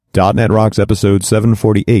.NET Rocks episode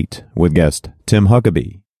 748 with guest Tim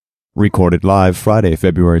Huckaby. Recorded live Friday,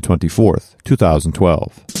 February 24th,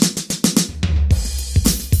 2012.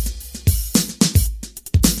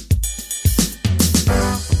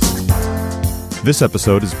 This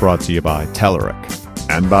episode is brought to you by Telerik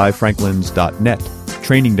and by Franklins.net,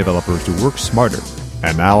 training developers to work smarter,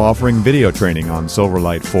 and now offering video training on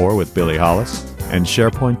Silverlight 4 with Billy Hollis and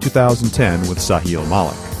SharePoint 2010 with Sahil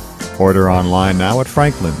Malik. Order online now at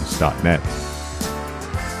franklins.net.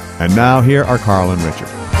 And now here are Carl and Richard.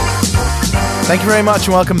 Thank you very much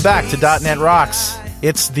and welcome back to .NET Rocks.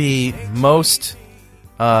 It's the most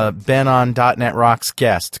been on .NET Rocks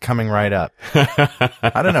guest coming right up.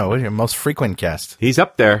 I don't know, what's your most frequent guest? He's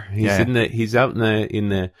up there. He's out in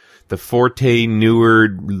the Forte, Newer,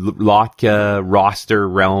 Lotka roster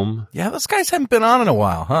realm. Yeah, those guys haven't been on in a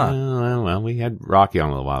while, huh? Well, we had Rocky on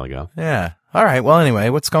a little while ago. Yeah. All right. Well, anyway,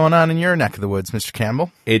 what's going on in your neck of the woods, Mr.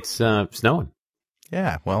 Campbell? It's snowing.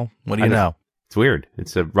 Yeah. Well, what do you know? It's weird.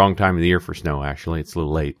 It's the wrong time of the year for snow, actually. It's a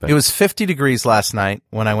little late. But it was 50 degrees last night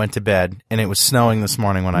when I went to bed, and it was snowing this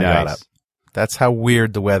morning when I got up. That's how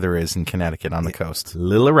weird the weather is in Connecticut on the coast. A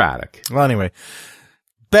little erratic. Well, anyway,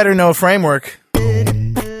 better know framework.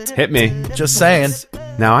 Hit me. Just saying.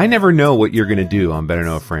 Now, I never know what you're going to do on Better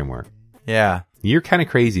Know a Framework. Yeah. You're kind of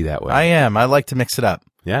crazy that way. I am. I like to mix it up.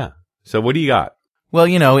 Yeah. So what do you got? Well,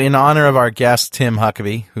 you know, in honor of our guest, Tim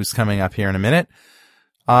Huckaby, who's coming up here in a minute,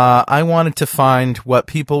 I wanted to find what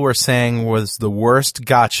people were saying was the worst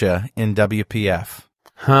gotcha in WPF.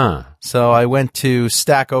 Huh. So I went to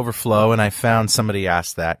Stack Overflow and I found somebody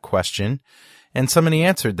asked that question, and somebody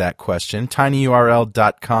answered that question,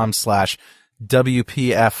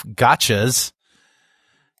 tinyurl.com/WPF gotchas.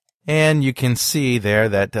 And you can see there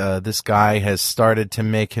that this guy has started to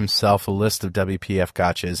make himself a list of WPF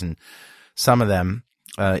gotchas, and some of them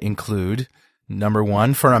include, number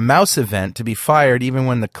one, for a mouse event to be fired even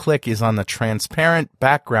when the click is on the transparent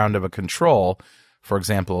background of a control, for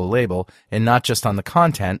example, a label, and not just on the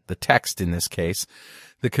content, the text in this case.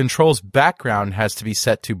 The control's background has to be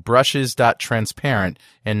set to brushes.transparent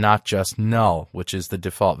and not just null, which is the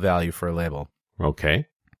default value for a label. Okay.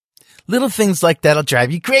 Little things like that'll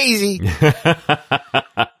drive you crazy.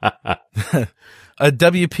 A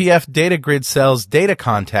WPF data grid cell's data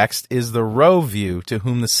context is the row view to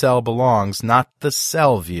whom the cell belongs, not the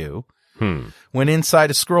cell view. When inside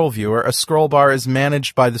a scroll viewer, a scroll bar is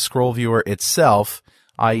managed by the scroll viewer itself,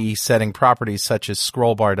 i.e. setting properties such as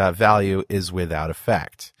scrollbar.value is without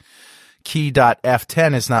effect.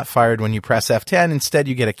 Key.f10 is not fired when you press F10. Instead,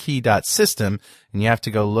 you get a key.system, and you have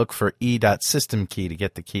to go look for e.system key to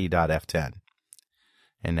get the key.f10.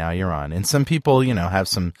 And now you're on. And some people, you know, have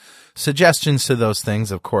some suggestions to those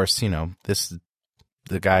things. Of course, you know,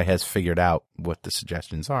 the guy has figured out what the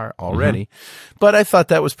suggestions are already. Mm-hmm. But I thought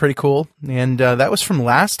that was pretty cool. And that was from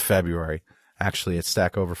last February, actually, at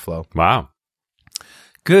Stack Overflow. Wow.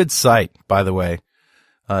 Good site, by the way.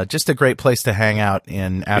 Just a great place to hang out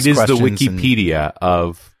and ask questions. It is the Wikipedia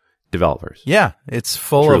of developers. Yeah, it's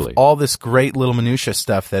full of all this great little minutia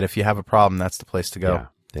stuff that if you have a problem, that's the place to go.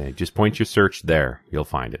 Yeah, just point your search there. You'll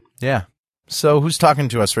find it. Yeah. So who's talking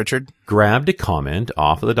to us, Richard? Grabbed a comment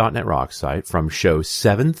off of the .NET Rocks site from show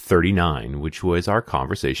 739, which was our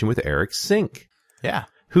conversation with Eric Sink. Yeah.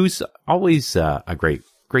 Who's always a great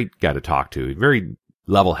guy to talk to. Very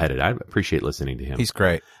level-headed. I appreciate listening to him. He's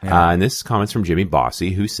great. Yeah. And this comment's from Jimmy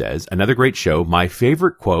Bossy, who says, another great show. My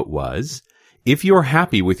favorite quote was, if you're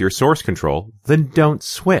happy with your source control, then don't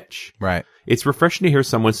switch. Right. It's refreshing to hear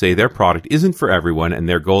someone say their product isn't for everyone and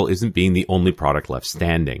their goal isn't being the only product left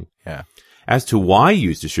standing. Yeah. As to why I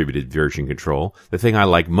use distributed version control, the thing I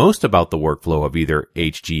like most about the workflow of either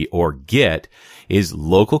HG or Git is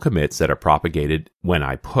local commits that are propagated when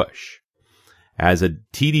I push. As a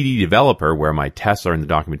TDD developer, where my tests are in the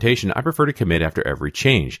documentation, I prefer to commit after every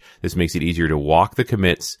change. This makes it easier to walk the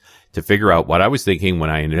commits to figure out what I was thinking when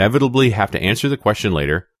I inevitably have to answer the question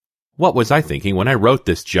later, what was I thinking when I wrote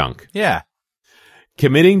this junk? Yeah.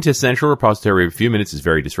 Committing to central repository every few minutes is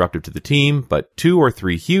very disruptive to the team, but 2 or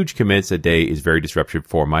 3 huge commits a day is very disruptive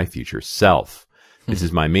for my future self. This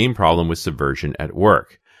is my main problem with Subversion at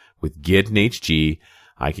work. With Git and HG,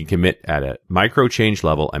 I can commit at a micro change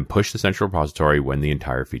level and push the central repository when the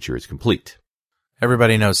entire feature is complete.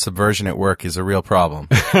 Everybody knows Subversion at work is a real problem.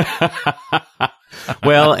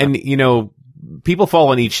 Well, and you know, people fall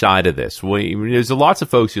on each side of this. There's lots of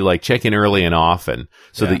folks who like check in early and often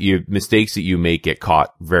so that mistakes that you make get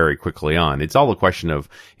caught very quickly on. It's all a question of,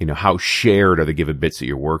 you know, how shared are the given bits that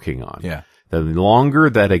you're working on. Yeah. The longer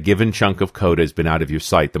that a given chunk of code has been out of your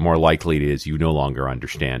site, the more likely it is you no longer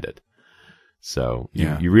understand it. So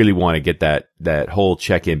you really want to get that whole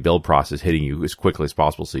check-in build process hitting you as quickly as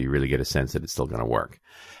possible so you really get a sense that it's still going to work.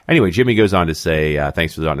 Anyway, Jimmy goes on to say,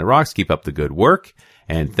 thanks for the .NET Rocks. Keep up the good work.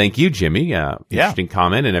 And thank you, Jimmy. Interesting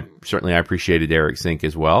comment. And certainly I appreciated Eric Sink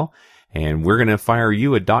as well. And we're going to fire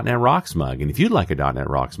you a .NET Rocks mug. And if you'd like a .NET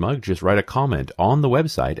Rocks mug, just write a comment on the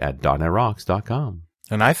website at .NETRocks.com.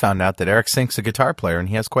 And I found out that Eric Sink's a guitar player, and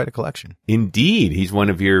he has quite a collection. Indeed. He's one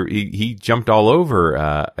of he jumped all over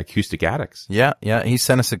Acoustic Addicts. Yeah. He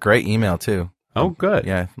sent us a great email, too. Oh, good.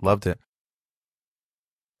 Yeah, loved it.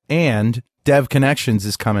 And Dev Connections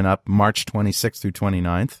is coming up March 26th through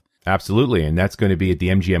 29th. Absolutely. And that's going to be at the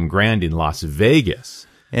MGM Grand in Las Vegas.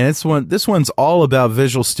 And this one's all about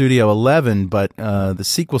Visual Studio 11, but the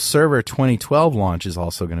SQL Server 2012 launch is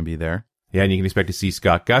also going to be there. Yeah, and you can expect to see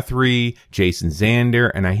Scott Guthrie, Jason Zander,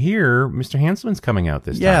 and I hear Mr. Hanselman's coming out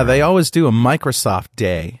this time. Yeah, they always do a Microsoft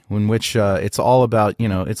Day in which it's all about,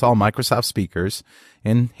 it's all Microsoft speakers,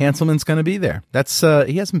 and Hanselman's going to be there.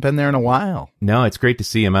 He hasn't been there in a while. No, it's great to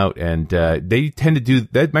see him out, and they tend to do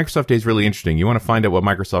that. Microsoft Day is really interesting. You want to find out what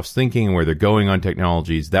Microsoft's thinking and where they're going on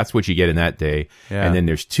technologies. That's what you get in that day. Yeah. And then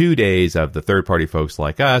there's 2 days of the third-party folks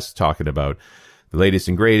like us talking about the latest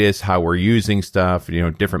and greatest, how we're using stuff,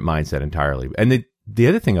 different mindset entirely. And the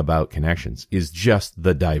other thing about Connections is just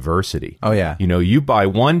the diversity. Oh, yeah. You buy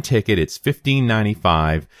one ticket, it's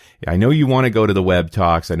 $15.95. I know you want to go to the web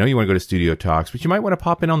talks. I know you want to go to studio talks, but you might want to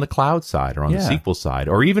pop in on the cloud side or on the SQL side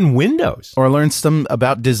or even Windows. Or learn some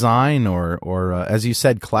about design or as you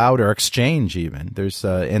said, cloud or Exchange even. There's,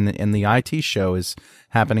 and the IT show is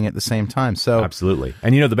happening at the same time. So absolutely.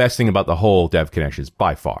 And the best thing about the whole Dev Connections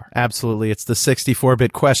by far. Absolutely. It's the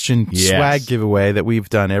 64-bit question swag giveaway that we've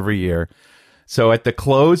done every year. So at the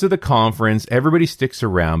close of the conference, everybody sticks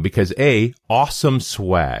around because A, awesome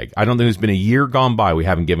swag. I don't think there's been a year gone by we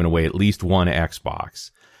haven't given away at least one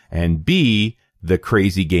Xbox. And B, the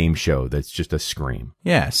crazy game show that's just a scream.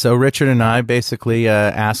 Yeah, so Richard and I basically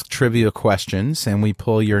ask trivia questions, and we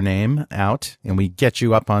pull your name out, and we get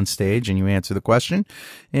you up on stage, and you answer the question,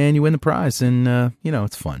 and you win the prize, and,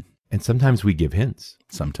 it's fun. And sometimes we give hints.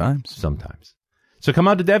 Sometimes. So come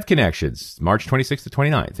out to Dev Connections, March 26th to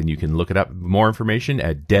 29th, and you can look it up, more information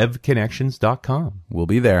at devconnections.com. We'll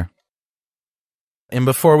be there. And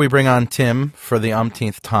before we bring on Tim for the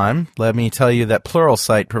umpteenth time, let me tell you that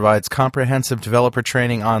Pluralsight provides comprehensive developer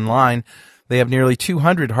training online. They have nearly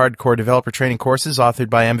 200 hardcore developer training courses authored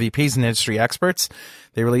by MVPs and industry experts.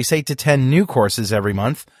 They release 8 to 10 new courses every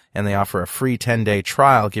month, and they offer a free 10-day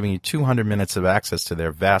trial, giving you 200 minutes of access to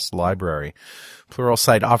their vast library.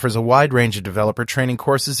 Pluralsight offers a wide range of developer training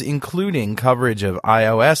courses, including coverage of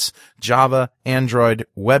iOS, Java, Android,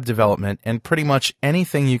 web development, and pretty much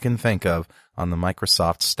anything you can think of on the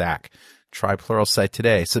Microsoft stack. Try Pluralsight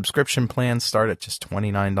today. Subscription plans start at just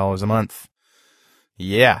 $29 a month.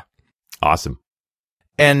 Yeah. Awesome.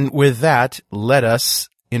 And with that, let us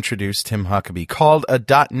introduce Tim Huckaby. Called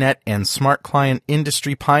a .NET and Smart Client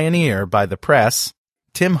industry pioneer by the press,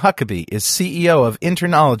 Tim Huckaby is CEO of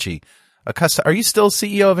Internology. Are you still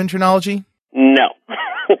CEO of Internology? No.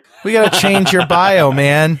 We got to change your bio,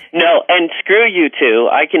 man. No, and screw you two.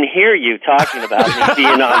 I can hear you talking about me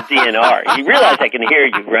being on DNR. You realize I can hear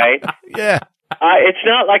you, right? Yeah. It's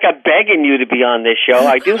not like I'm begging you to be on this show.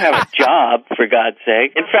 I do have a job, for God's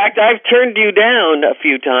sake. In fact, I've turned you down a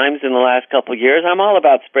few times in the last couple of years. I'm all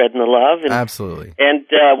about spreading the love. And, absolutely. And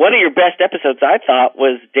one of your best episodes, I thought,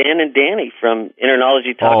 was Dan and Danny from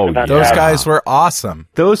Internology talking about those guys were awesome.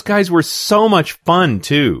 Those guys were so much fun,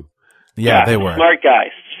 too. Yeah, they were. Smart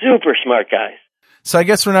guys. Super smart guys. So I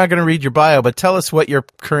guess we're not going to read your bio, but tell us what your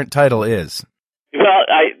current title is. Well,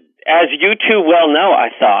 as you two well know, I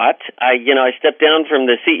stepped down from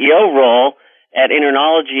the CEO role at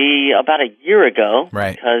Internology about a year ago.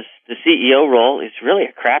 Right. Because the CEO role is really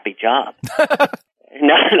a crappy job.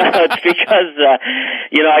 No, it's because,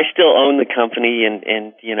 I still own the company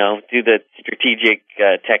and do the strategic,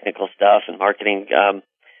 technical stuff and marketing.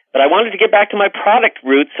 But I wanted to get back to my product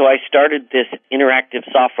roots, so I started this interactive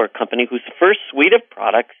software company whose first suite of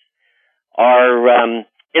products are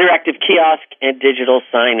interactive kiosk and digital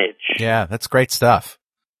signage. Yeah, that's great stuff.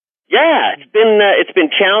 Yeah, it's been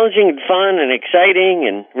challenging and fun and exciting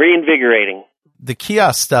and reinvigorating. The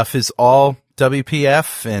kiosk stuff is all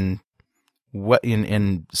WPF and what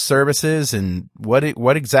in services, and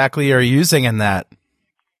what exactly are you using in that?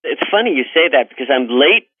 It's funny you say that because I'm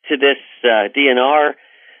late to this DNR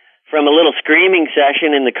from a little screaming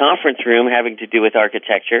session in the conference room having to do with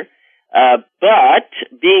architecture. But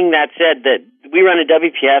being that said, that we run a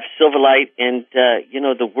WPF, Silverlight, and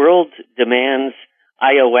the world demands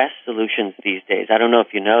iOS solutions these days. I don't know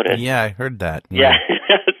if you noticed. Yeah, I heard that. Yeah.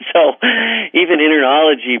 So even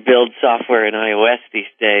Internology builds software in iOS these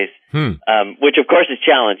days, which of course is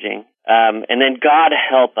challenging. And then God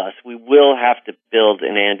help us, we will have to build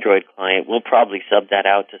an Android client. We'll probably sub that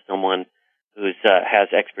out to someone who's has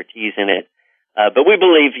expertise in it. But we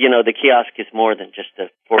believe, the kiosk is more than just a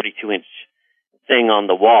 42-inch thing on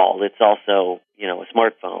the wall. It's also, a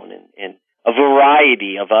smartphone and a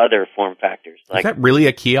variety of other form factors. Is that really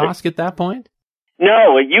a kiosk at that point?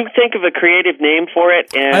 No, you think of a creative name for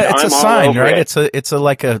it, and it's I'm a sign, all over right? it.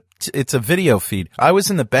 It's a video feed. I was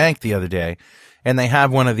in the bank the other day, and they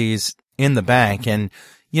have one of these in the bank, and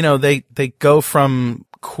they go from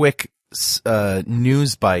quick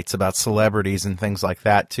news bites about celebrities and things like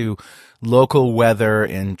that to local weather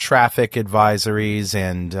and traffic advisories,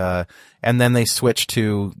 and then they switch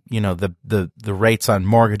to the rates on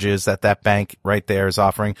mortgages that bank right there is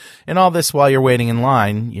offering, and all this while you're waiting in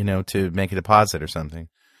line to make a deposit or something.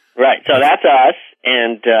 Right. So that's us,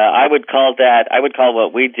 and I would call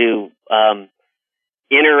what we do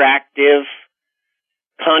interactive,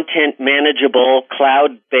 content manageable,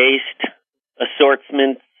 cloud-based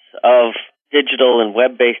assortments of digital and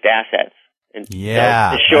web-based assets. And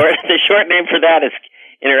yeah. So the short name for that is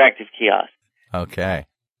Interactive Kiosk. Okay.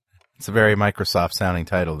 It's a very Microsoft sounding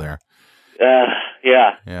title there.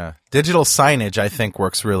 Yeah. Yeah. Digital signage, I think,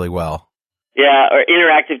 works really well. Yeah, or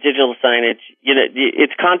interactive digital signage.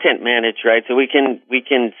 It's content managed, right? So we can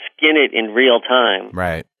skin it in real time.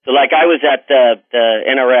 Right. So like I was at the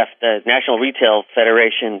NRF, the National Retail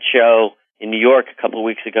Federation show in New York a couple of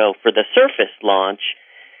weeks ago for the Surface launch.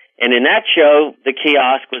 And in that show, the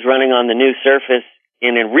kiosk was running on the new Surface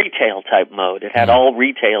in a retail type mode. It had all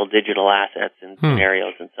retail digital assets and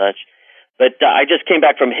scenarios and such. But I just came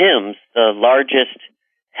back from HIMSS, the largest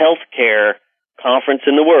healthcare conference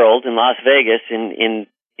in the world in Las Vegas. In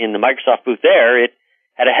the Microsoft booth there, it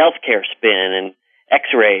had a healthcare spin and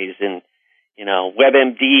X-rays and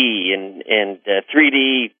WebMD and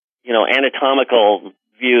 3D anatomical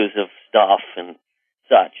views of stuff and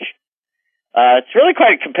such. It's really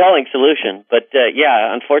quite a compelling solution, but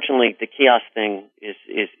unfortunately, the kiosk thing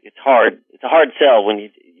it's hard. It's a hard sell when you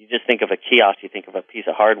just think of a kiosk. You think of a piece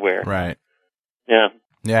of hardware, right?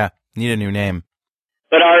 Yeah. Need a new name.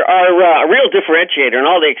 But our real differentiator and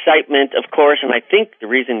all the excitement, of course, and I think the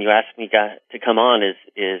reason you asked me to come on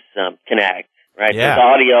is Kinect, right? Yeah. It's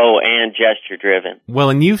audio and gesture driven. Well,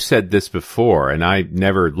 and you've said this before, and I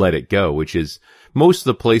never let it go, which is most of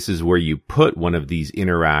the places where you put one of these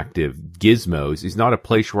interactive gizmos is not a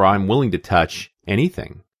place where I'm willing to touch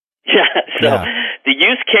anything. Yeah, the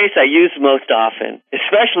use case I use most often,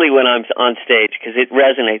 especially when I'm on stage, because it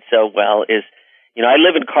resonates so well, is, I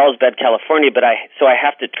live in Carlsbad, California, so I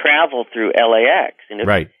have to travel through LAX. And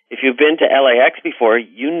if you've been to LAX before,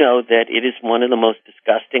 you know that it is one of the most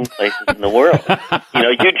disgusting places in the world.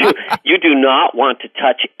 You do not want to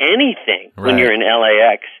touch anything when you're in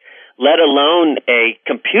LAX, let alone a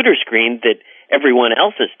computer screen that everyone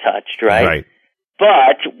else has touched, right?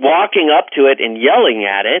 But walking up to it and yelling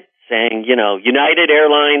at it, saying, United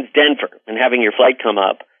Airlines Denver, and having your flight come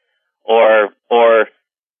up, or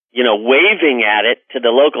waving at it to the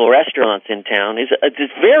local restaurants in town is a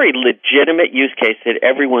very legitimate use case that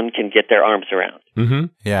everyone can get their arms around. Mm-hmm.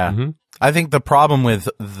 Yeah. Mm-hmm. I think the problem with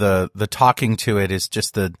the talking to it is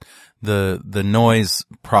just the noise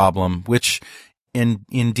problem, which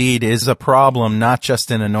indeed is a problem, not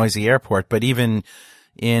just in a noisy airport, but even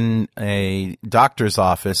in a doctor's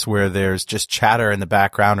office where there's just chatter in the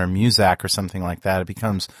background or Muzak or something like that. It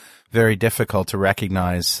becomes very difficult to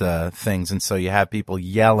recognize things, and so you have people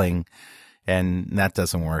yelling, and that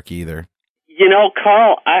doesn't work either.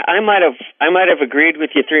 Carl, I might have agreed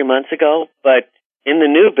with you 3 months ago, but in the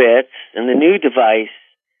new bits and the new device,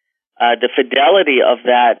 the fidelity of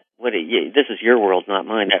that. This is your world, not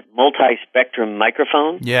mine. That multi-spectrum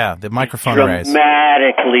microphone. Yeah, the microphone arrays.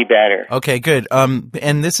 Dramatically better. Okay, good.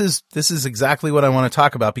 And this is exactly what I want to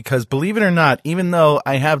talk about, because believe it or not, even though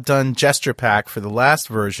I have done Gesture Pack for the last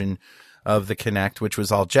version of the Kinect, which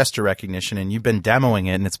was all gesture recognition, and you've been demoing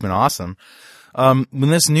it, and it's been awesome. When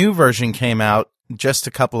this new version came out just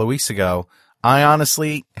a couple of weeks ago, I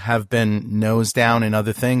honestly have been nose down in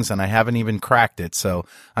other things, and I haven't even cracked it. So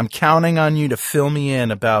I'm counting on you to fill me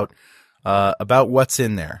in about what's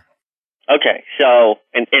in there. Okay. So,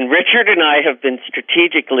 and Richard and I have been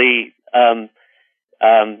strategically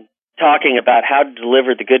talking about how to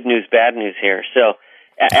deliver the good news, bad news here. So,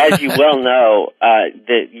 as you well know,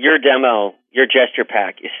 your demo, your Gesture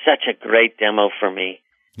Pack, is such a great demo for me.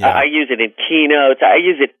 Yeah. I use it in keynotes. I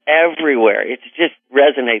use it everywhere. It just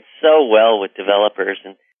resonates so well with developers.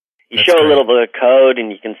 And, You show a little bit of code,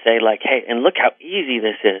 and you can say, like, hey, and look how easy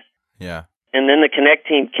this is. Yeah. And then the Kinect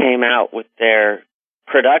team came out with their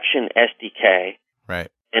production SDK. Right.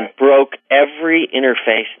 And broke every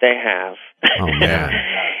interface they have. Oh, man.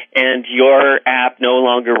 And your app no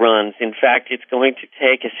longer runs. In fact, it's going to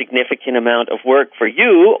take a significant amount of work for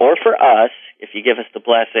you or for us, if you give us the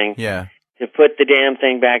blessing, to put the damn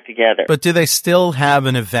thing back together. But do they still have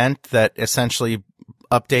an event that essentially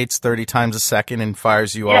updates 30 times a second and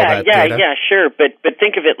fires you all that data? Yeah, sure. But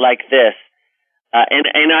think of it like this.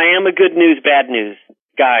 And I am a good news, bad news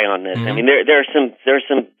guy on this. I mean, there's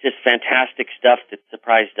some just fantastic stuff that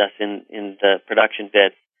surprised us in the production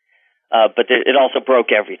bits. But it also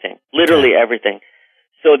broke everything, literally everything.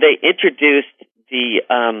 So they introduced the,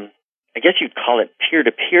 I guess you'd call it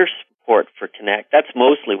peer-to-peer support for Kinect. That's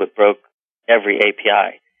mostly what broke every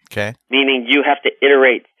API. Okay. Meaning you have to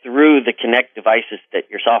iterate through the Kinect devices that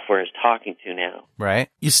your software is talking to now. Right.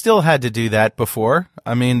 You still had to do that before.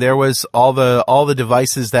 I mean, there was all the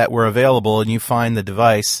devices that were available, and you find the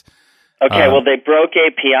device. Okay, well, they broke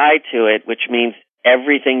API to it, which means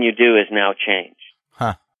everything you do is now changed.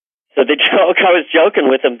 Huh. So the joke, I was joking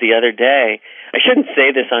with them the other day. I shouldn't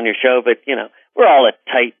say this on your show, but, we're all a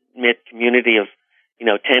tight-knit community of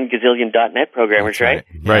 10 gazillion .NET programmers, right?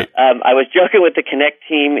 Right. I was joking with the Kinect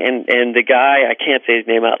team, and the guy, I can't say his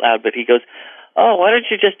name out loud, but he goes, oh, why don't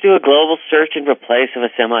you just do a global search and replace of a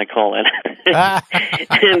semicolon?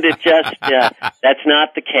 And it just, that's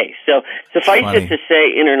not the case. So suffice it to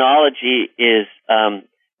say, Internology is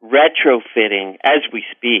retrofitting as we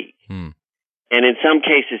speak. And in some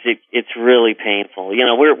cases, it's really painful.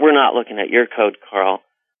 We're not looking at your code, Carl.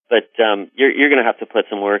 But you're going to have to put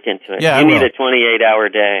some work into it. Yeah, you need a 28-hour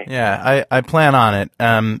day. Yeah, I plan on it.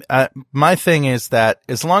 My thing is that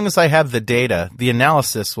as long as I have the data, the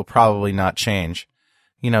analysis will probably not change.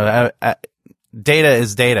 Data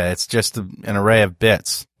is data. It's just an array of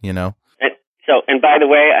bits, And by the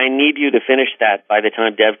way, I need you to finish that by the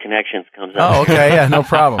time Dev Connections comes up. Oh, okay. Yeah, no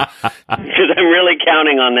problem. Because I'm really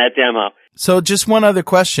counting on that demo. So just one other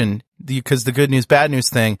question, because the good news, bad news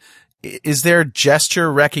thing. Is there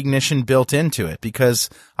gesture recognition built into it? Because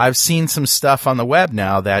I've seen some stuff on the web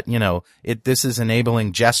now that, this is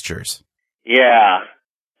enabling gestures. Yeah.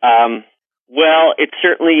 Well, it's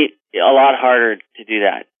certainly a lot harder to do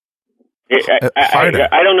that.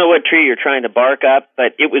 I don't know what tree you're trying to bark up,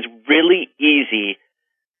 but it was really easy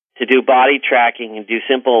to do body tracking and do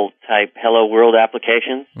simple type hello world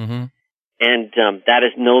applications. Mm-hmm. And that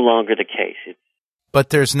is no longer the case. But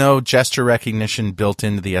there's no gesture recognition built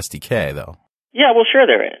into the SDK, though. Yeah, well, sure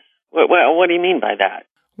there is. What do you mean by that?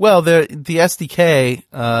 Well, the SDK,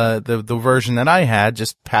 the version that I had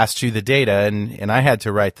just passed you the data, and I had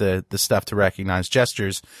to write the stuff to recognize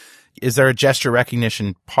gestures. Is there a gesture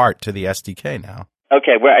recognition part to the SDK now?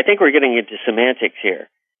 Okay, well, I think we're getting into semantics here.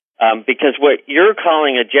 Because what you're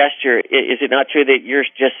calling a gesture, is it not true that you're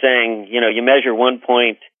just saying, you measure 1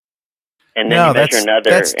 point and then you measure another?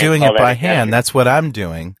 That's doing it by hand. That's what I'm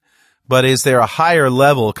doing. But is there a higher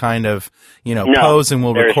level kind of, pose and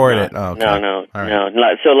we'll record it? Oh, okay. No.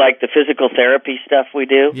 So like the physical therapy stuff we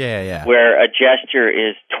do? Yeah. Where a gesture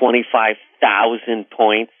is 25,000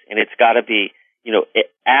 points and it's got to be,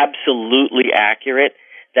 absolutely accurate.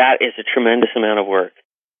 That is a tremendous amount of work.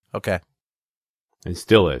 Okay. And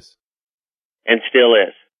still is.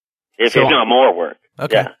 If not more work.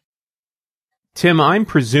 Okay. Yeah. Tim, I'm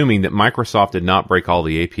presuming that Microsoft did not break all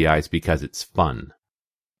the APIs because it's fun.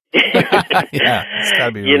 Yeah, it's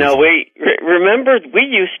gotta be. Remember we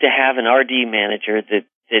used to have an RD manager that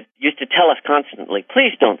used to tell us constantly,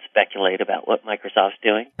 please don't speculate about what Microsoft's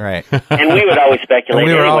doing. Right. And we would always speculate.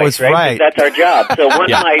 We were always right. That's our job. So one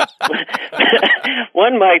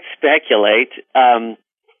might speculate.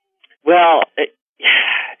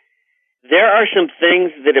 There are some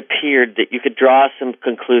things that appeared that you could draw some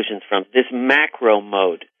conclusions from. This macro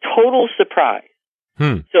mode, total surprise.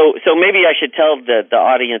 So maybe I should tell the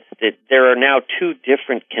audience that there are now two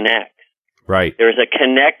different Kinects. Right. There's a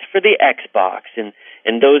Kinect for the Xbox,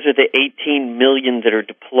 and those are the 18 million that are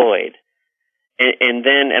deployed. And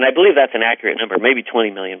I believe that's an accurate number, maybe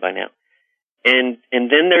 20 million by now. And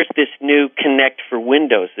then there's this new Kinect for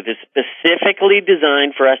Windows that is specifically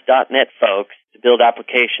designed for us .NET folks to build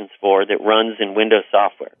applications for that runs in Windows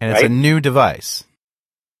software. And it's a new device.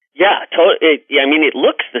 Yeah, it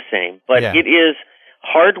looks the same, but it is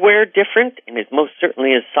hardware different, and it most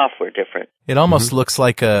certainly is software different. It almost looks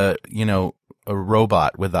like a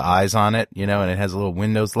robot with the eyes on it, and it has a little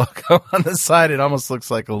Windows logo on the side. It almost looks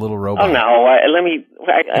like a little robot. Oh, no.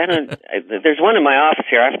 I don't, there's one in my office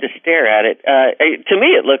here. I have to stare at it. To me,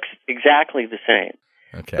 it looks exactly the same.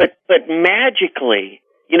 Okay. But magically,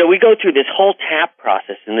 we go through this whole tap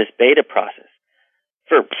process and this beta process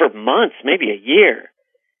for months, maybe a year.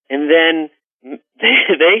 And then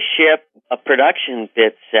they ship a production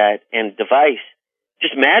bit set and device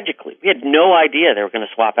just magically. We had no idea they were going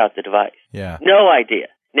to swap out the device. Yeah. No idea.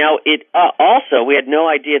 Now, also, we had no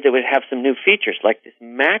idea that it would have some new features like this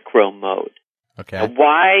macro mode. Okay. Now,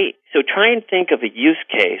 why? So try and think of a use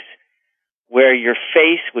case where your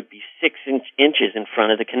face would be 6 inches in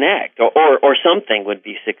front of the Kinect, or something would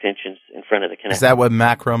be 6 inches in front of the Kinect. Is that what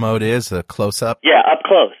macro mode is, a close-up? Yeah, up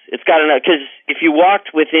close. It's got enough, because if you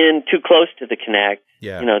walked within too close to the Kinect, the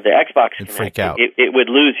Xbox It'd Kinect, freak out. It would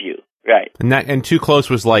lose you, right? And too close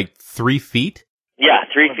was like 3 feet? Yeah,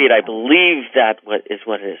 3 feet. I believe that is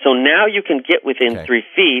what it is. So now you can get within 3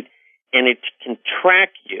 feet, and it can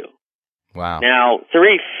track you. Wow. Now,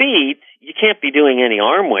 3 feet, you can't be doing any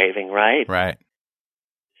arm waving, right? Right.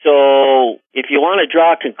 So if you want to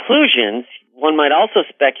draw conclusions, one might also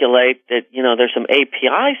speculate that, there's some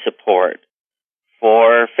API support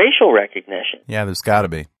for facial recognition. Yeah, there's got to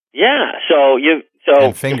be. Yeah. So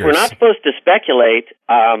if we're not supposed to speculate,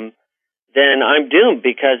 then I'm doomed,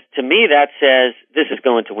 because to me that says this is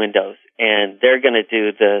going to Windows, and they're going to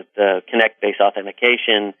do the Kinect-based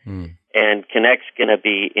authentication, and Kinect's going to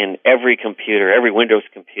be in every computer, every Windows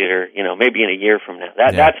computer, maybe in a year from now.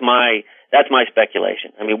 That's my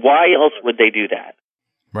speculation. I mean, why else would they do that?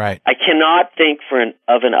 Right. I cannot think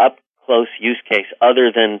of an up-close use case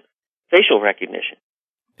other than facial recognition.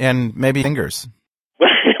 And maybe fingers.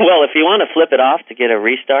 Well, if you want to flip it off to get a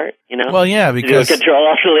restart, Well, yeah, because do a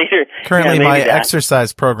Control-Alt-Delete. Currently, my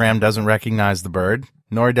exercise program doesn't recognize the bird,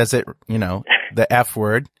 nor does it, the F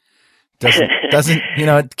word. Doesn't,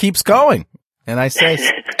 it keeps going. And I say,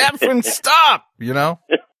 F and stop,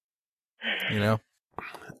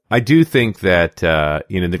 I do think that,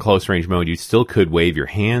 in the close range mode, you still could wave your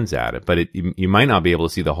hands at it, but you might not be able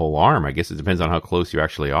to see the whole arm. I guess it depends on how close you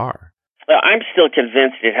actually are. I'm still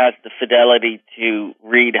convinced it has the fidelity to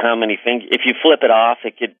read how many fingers. If you flip it off,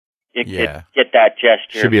 it could get that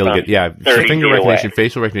gesture. Should be able to get, finger recognition,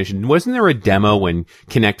 facial recognition. Wasn't there a demo when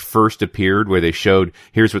Kinect first appeared where they showed,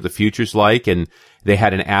 here's what the future's like, and they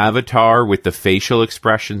had an avatar with the facial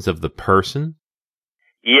expressions of the person?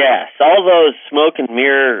 Yes, all those smoke and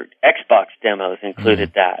mirror Xbox demos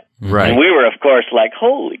included that. Right. And we were, of course, like,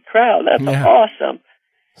 holy crap, that's awesome.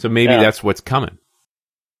 So maybe that's what's coming.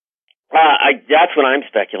 That's what I'm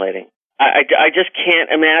speculating. I just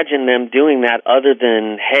can't imagine them doing that other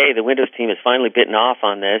than, hey, the Windows team has finally bitten off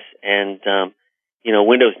on this, and,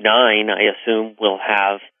 Windows 9, I assume, will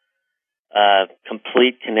have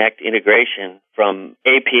complete Kinect integration from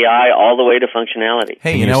API all the way to functionality.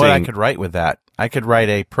 Hey, you know what I could write with that? I could write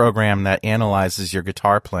a program that analyzes your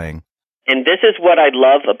guitar playing. And this is what I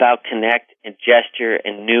love about Kinect and gesture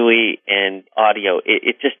and NUI and audio.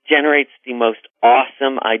 It just generates the most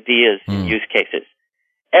awesome ideas and use cases.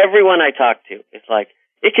 Everyone I talk to, it's like,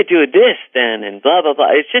 it could do this then and blah, blah,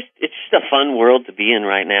 blah. It's just a fun world to be in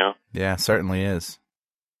right now. Yeah, certainly is.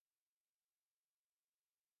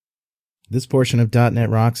 This portion of .NET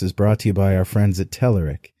Rocks is brought to you by our friends at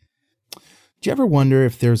Telerik. Do you ever wonder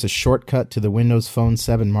if there's a shortcut to the Windows Phone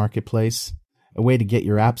 7 marketplace? A way to get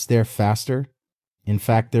your apps there faster? In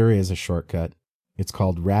fact, there is a shortcut. It's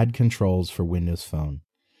called Rad Controls for Windows Phone.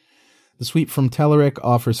 The suite from Telerik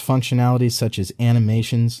offers functionalities such as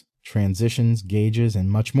animations, transitions, gauges, and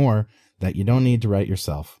much more that you don't need to write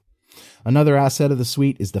yourself. Another asset of the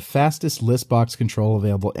suite is the fastest list box control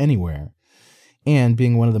available anywhere. And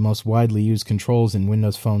being one of the most widely used controls in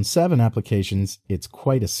Windows Phone 7 applications, it's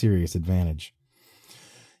quite a serious advantage.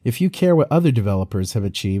 If you care what other developers have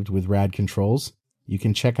achieved with Rad Controls, you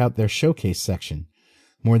can check out their showcase section.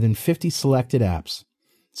 More than 50 selected apps.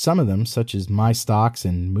 Some of them, such as My Stocks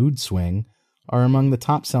and Mood Swing, are among the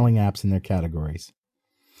top-selling apps in their categories.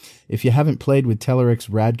 If you haven't played with Telerik's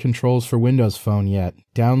Rad Controls for Windows Phone yet,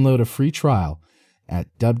 download a free trial at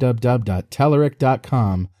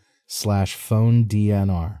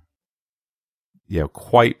www.telerik.com/phonednr. Yeah,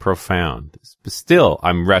 quite profound. But still,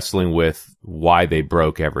 I'm wrestling with why they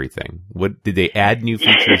broke everything. What did they add new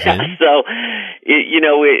features in? So,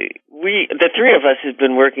 we the three of us have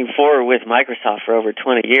been working forward with Microsoft for over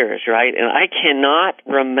 20 years, right? And I cannot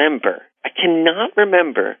remember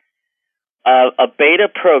a beta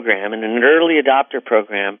program and an early adopter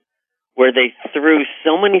program where they threw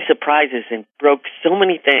so many surprises and broke so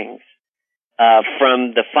many things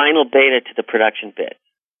from the final beta to the production bit.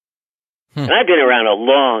 And I've been around a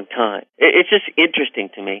long time. It's just interesting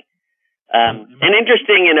to me. And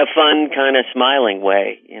interesting in a fun, kind of smiling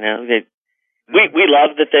way, We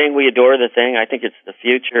love the thing. We adore the thing. I think it's the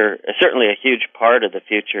future, certainly a huge part of the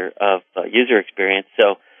future of user experience.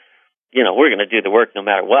 So, we're going to do the work no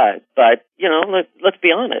matter what. But, let's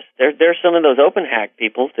be honest. There's some of those open hack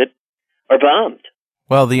people that are bummed.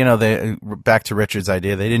 Well, back to Richard's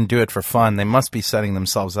idea, they didn't do it for fun. They must be setting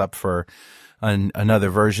themselves up for another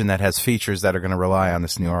version that has features that are going to rely on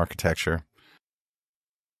this new architecture.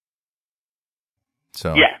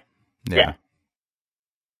 So yeah.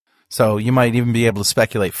 So you might even be able to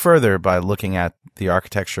speculate further by looking at the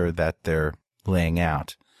architecture that they're laying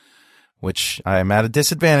out, which I am at a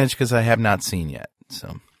disadvantage because I have not seen yet.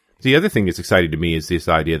 So the other thing that's exciting to me is this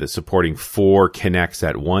idea that supporting 4 Kinects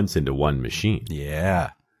at once into one machine.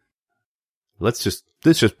 Yeah. Let's just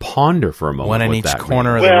ponder for a moment. One in what each that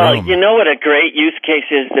corner means. of the room. Well, you know what a great use case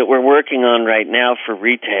is that we're working on right now for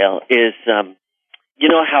retail is, you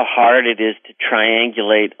know how hard it is to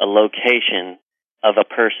triangulate a location of a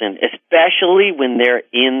person, especially when they're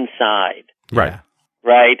inside. Right.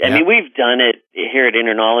 Right? I Yeah. mean, we've done it here at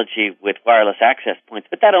Internology with wireless access points,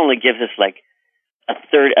 but that only gives us like a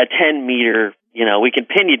 10 meter, we can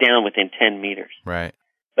pin you down within 10 meters. Right.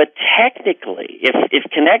 But technically, if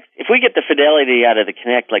we get the fidelity out of the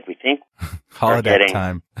Kinect like we think we're Holodeck getting,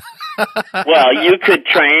 time. well, you could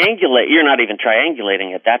triangulate. You're not even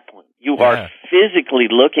triangulating at that point. You are physically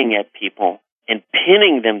looking at people and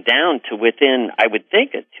pinning them down to within, I would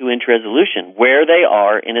think, a 2-inch resolution where they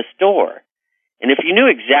are in a store. And if you knew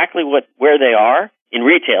exactly where they are, in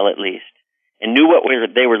retail at least, and knew what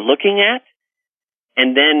they were looking at,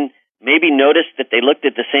 and then maybe noticed that they looked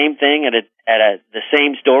at the same thing at the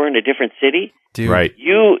same store in a different city. Dude, Right.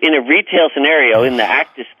 You, in a retail scenario, in the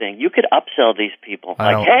Actus thing, you could upsell these people.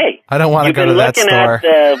 I don't want to go to that store.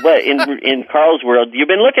 You've been looking at, in Carl's world, you've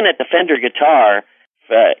been looking at the Fender guitar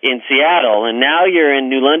in Seattle, and now you're in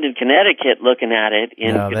New London, Connecticut looking at it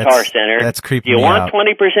in Guitar Center. That's creeping Do you me want out.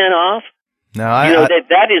 20% off? No,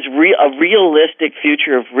 that is a realistic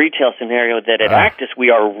future of retail scenario that at Actus we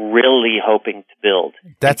are really hoping to build.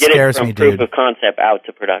 That to get scares it from me, proof dude. of concept out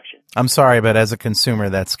to production. I'm sorry, but as a consumer,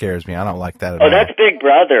 that scares me. I don't like that at all. Oh, that's Big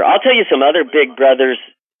Brother. I'll tell you some other Big Brothers.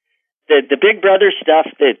 The Big Brother stuff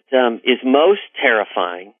that is most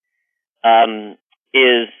terrifying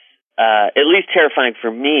is, at least terrifying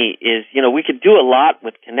for me, is, we could do a lot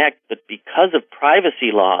with Kinect, but because of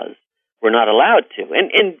privacy laws, we're not allowed to.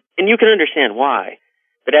 And you can understand why.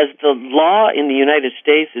 But as the law in the United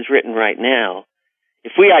States is written right now,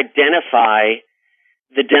 if we identify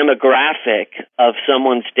the demographic of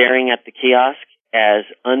someone staring at the kiosk as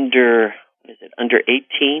under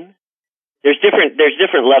 18, there's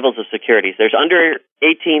different levels of securities. There's under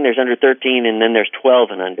 18, there's under 13, and then there's 12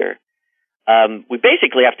 and under. We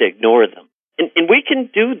basically have to ignore them. And we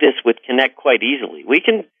can do this with Kinect quite easily. We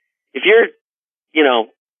can, if you're,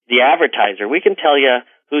 the advertiser, we can tell you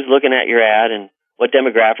who's looking at your ad and what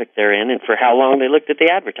demographic they're in and for how long they looked at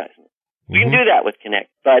the advertisement. We can do that with Kinect.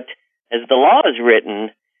 But as the law is written,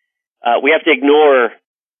 we have to ignore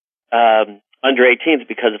under 18s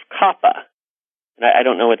because of COPPA. And I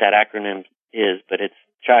don't know what that acronym is, but it's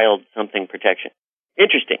Child Something Protection.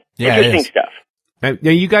 Interesting. Yeah, Interesting stuff.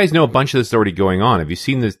 Now, you guys know a bunch of this already going on. Have you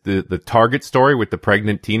seen the Target story with the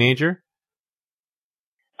pregnant teenager?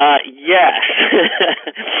 Yes.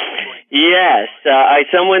 Yes.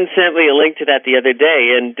 Someone sent me a link to that the other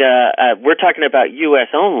day, and we're talking about U.S.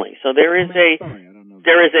 only. So there is a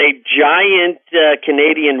giant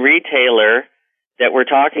Canadian retailer that we're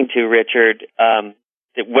talking to, Richard,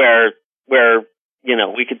 where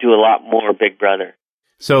we could do a lot more Big Brother.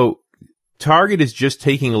 So Target is just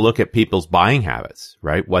taking a look at people's buying habits,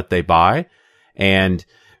 right? What they buy, and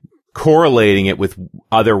correlating it with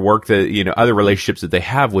other work that, other relationships that they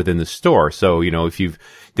have within the store. So, if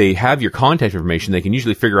they have your contact information, they can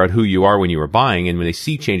usually figure out who you are when you are buying. And when they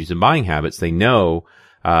see changes in buying habits, they know,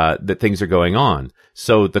 that things are going on.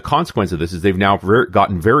 So the consequence of this is they've now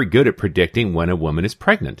gotten very good at predicting when a woman is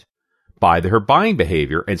pregnant by her buying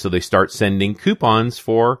behavior. And so they start sending coupons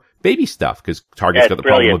for baby stuff because Target's got the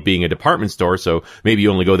problem of being a department store. So maybe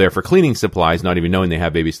you only go there for cleaning supplies, not even knowing they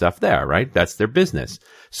have baby stuff there, right? That's their business.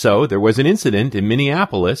 So there was an incident in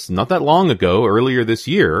Minneapolis not that long ago, earlier this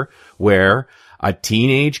year, where a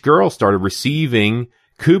teenage girl started receiving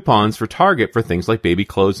coupons for Target for things like baby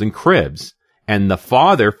clothes and cribs. And the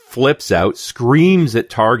father flips out, screams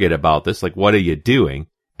at Target about this, like, what are you doing?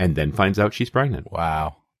 And then finds out she's pregnant.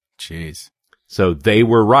 Wow. Jeez. So they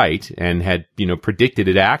were right and had, predicted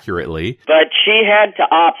it accurately. But she had to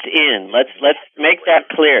opt in. Let's make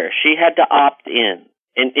that clear. She had to opt in.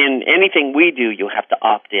 In anything we do, you have to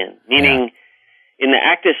opt in. Meaning, in the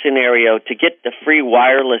Actus scenario, to get the free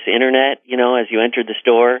wireless internet, as you enter the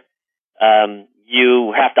store,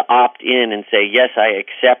 you have to opt in and say, yes, I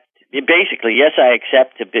accept. Basically, yes, I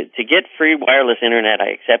accept to get free wireless internet.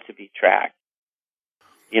 I accept to be tracked.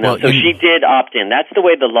 So she did opt in. That's the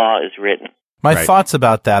way the law is written. My thoughts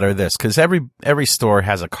about that are this, because every store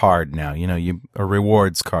has a card now. A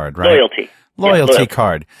rewards card, right? Loyalty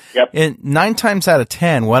card. Yep. And 9 times out of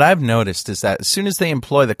 10, what I've noticed is that as soon as they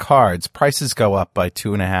employ the cards, prices go up by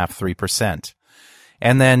 2.5-3%.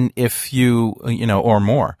 And then if you or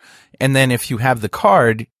more, and then if you have the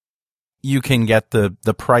card, you can get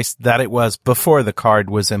the price that it was before the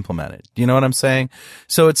card was implemented. Do you know what I'm saying?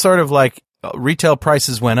 So it's sort of like retail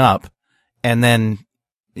prices went up, and then,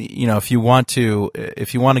 if you want to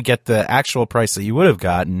get the actual price that you would have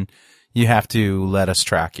gotten, you have to let us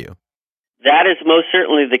track you. That is most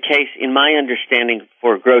certainly the case in my understanding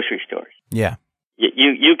for grocery stores. Yeah.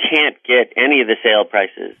 You can't get any of the sale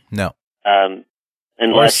prices. No.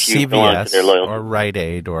 Unless you belong to their loyalty. Or Rite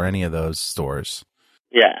Aid or any of those stores.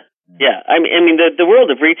 Yeah. Yeah. I mean, the world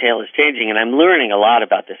of retail is changing, and I'm learning a lot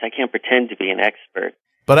about this. I can't pretend to be an expert.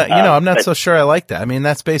 But, I'm not so sure I like that. I mean,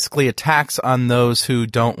 that's basically a tax on those who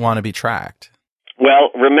don't want to be tracked. Well,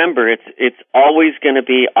 remember, it's always going to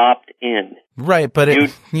be opt-in. Right, but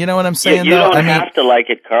you know what I'm saying, you don't have to like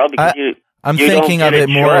it, Carl, because I'm you thinking don't of get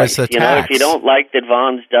it more choice. as a tax. If you don't like that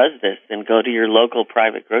Vons does this, then go to your local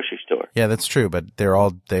private grocery store. Yeah, that's true, but they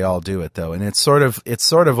all do it though, and it's sort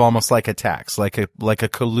of almost like a tax, like a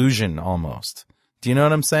collusion almost. Do you know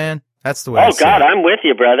what I'm saying? That's the way. Oh God, I'm with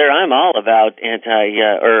you, brother. I'm all about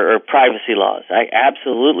or privacy laws. I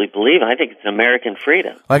absolutely believe. I think it's American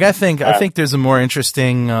freedom. Like I think there's a more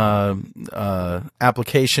interesting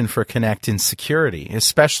application for Kinect in security,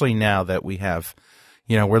 especially now that we have,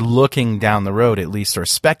 we're looking down the road at least, or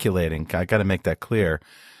speculating. I got to make that clear.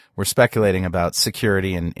 We're speculating about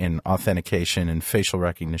security and authentication and facial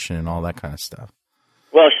recognition and all that kind of stuff.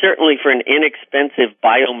 Well, certainly for an inexpensive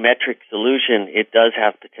biometric solution, it does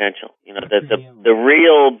have potential. The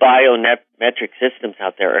real biometric systems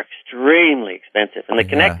out there are extremely expensive, and the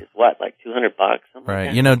Kinect is like $200, something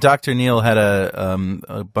right? Like that. Dr. Neal had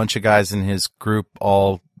a bunch of guys in his group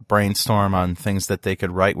all brainstorm on things that they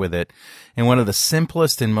could write with it, and one of the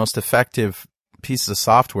simplest and most effective pieces of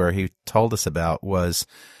software he told us about was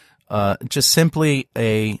just simply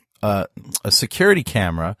a security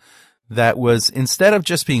camera that was, instead of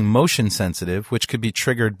just being motion sensitive, which could be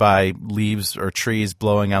triggered by leaves or trees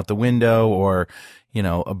blowing out the window or,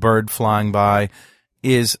 a bird flying by,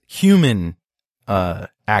 is human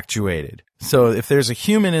actuated. So if there's a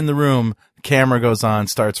human in the room, the camera goes on,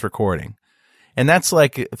 starts recording. And that's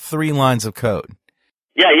like 3 lines of code.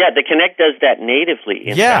 Yeah, the Kinect does that natively.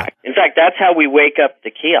 In fact, that's how we wake up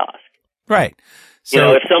the kiosk. Right.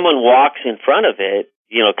 So if someone walks in front of it,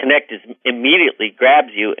 Kinect immediately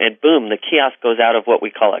grabs you, and boom, the kiosk goes out of what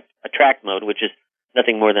we call a track mode, which is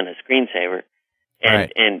nothing more than a screensaver,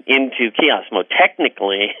 and into kiosk mode.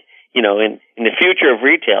 Technically, in the future of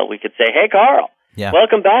retail, we could say, "Hey, Carl,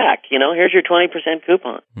 welcome back. Here's your 20%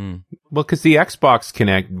 coupon." Mm. Well, because the Xbox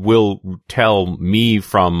Kinect will tell me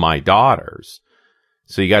from my daughters.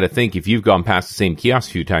 So you got to think, if you've gone past the same kiosk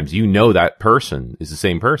a few times, that person is the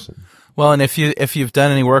same person. Well, and if you've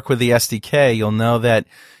done any work with the SDK, you'll know that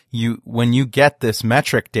when you get this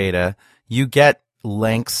metric data, you get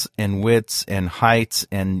lengths and widths and heights,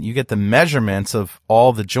 and you get the measurements of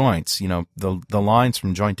all the joints, the lines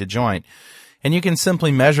from joint to joint, and you can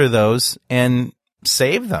simply measure those and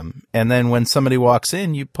save them. And then when somebody walks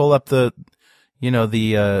in, you pull up the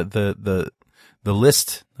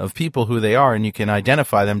list of people who they are, and you can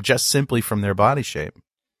identify them just simply from their body shape.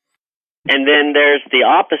 And then there's the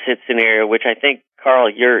opposite scenario, which I think, Carl,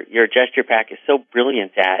 your gesture pack is so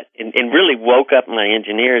brilliant at, and really woke up my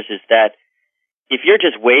engineers, is that if you're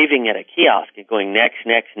just waving at a kiosk and going next,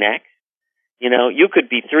 you could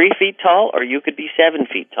be 3 feet tall or you could be 7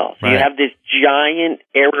 feet tall. So you have this giant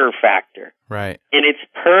error factor. Right. And it's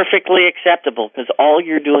perfectly acceptable because all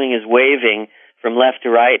you're doing is waving from left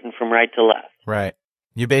to right and from right to left. Right.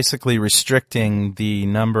 You're basically restricting the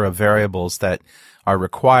number of variables that are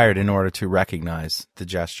required in order to recognize the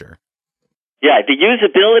gesture. Yeah, the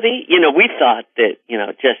usability, we thought that,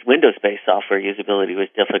 just Windows-based software usability was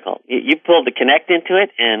difficult. You pulled the Kinect into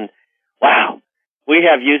it, and wow, we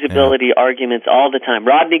have usability arguments all the time.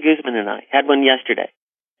 Rodney Guzman and I had one yesterday,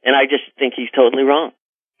 and I just think he's totally wrong.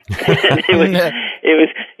 it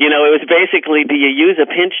was basically, do you use a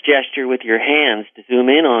pinch gesture with your hands to zoom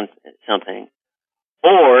in on something,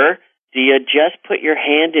 or do you just put your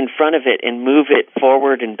hand in front of it and move it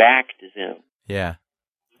forward and back to zoom? Yeah.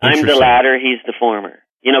 I'm the latter, he's the former.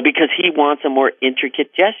 Because he wants a more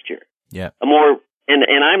intricate gesture. Yeah.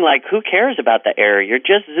 And I'm like, who cares about the error? You're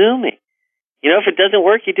just zooming. If it doesn't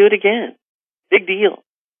work, you do it again. Big deal.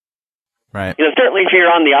 Right. Certainly if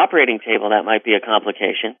you're on the operating table, that might be a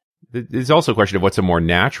complication. There's also a question of what's a more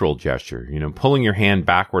natural gesture. Pulling your hand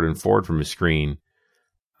backward and forward from a screen.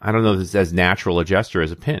 I don't know if it's as natural a gesture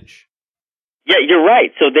as a pinch. Yeah, you're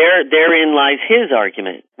right. So therein lies his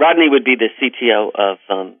argument. Rodney would be the CTO of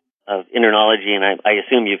Internology, and I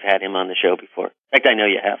assume you've had him on the show before. In fact, I know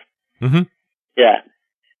you have. Mm-hmm. Yeah.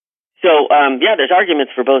 So, there's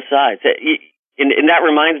arguments for both sides. And that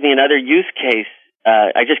reminds me, another use case,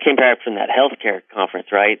 I just came back from that healthcare conference,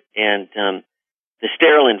 right? And the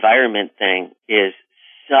sterile environment thing is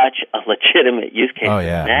such a legitimate use case. Oh,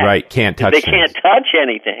 yeah. Right. Can't touch They can't touch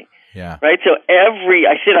anything. Yeah. Right? So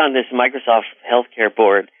I sit on this Microsoft healthcare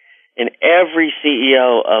board, and every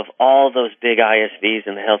CEO of all those big ISVs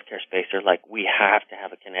in the healthcare space are like, we have to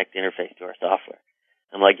have a Kinect interface to our software.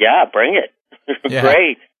 I'm like, yeah, bring it. Yeah.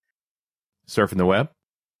 Great. Surfing the web?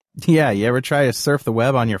 Yeah, you ever try to surf the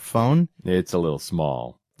web on your phone? It's a little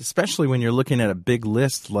small. Especially when you're looking at a big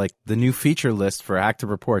list like the new feature list for Active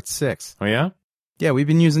Report 6. Oh, yeah? Yeah, we've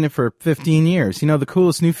been using it for 15 years. The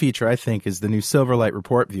coolest new feature, I think, is the new Silverlight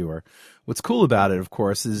Report Viewer. What's cool about it, of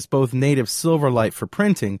course, is both native Silverlight for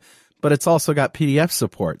printing, but it's also got PDF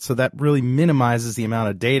support, so that really minimizes the amount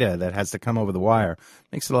of data that has to come over the wire.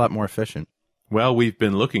 Makes it a lot more efficient. Well, we've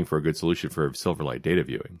been looking for a good solution for Silverlight data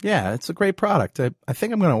viewing. Yeah, it's a great product. I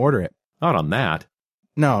think I'm going to order it. Not on that.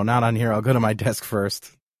 No, not on here. I'll go to my desk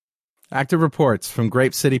first. Active Reports from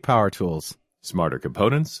Grape City Power Tools. Smarter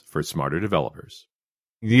components for smarter developers.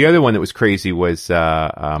 The other one that was crazy was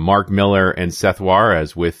Mark Miller and Seth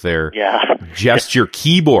Juarez with their gesture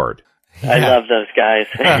keyboard. I love those guys.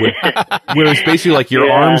 Where it's basically like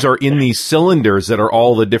your arms are in these cylinders that are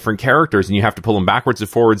all the different characters, and you have to pull them backwards and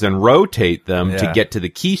forwards and rotate them to get to the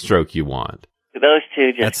keystroke you want. Those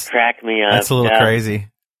two just crack me up. That's a little crazy.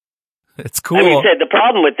 It's cool. I mean, the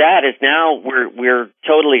problem with that is now we're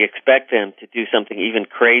totally expect them to do something even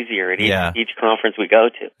crazier at each conference we go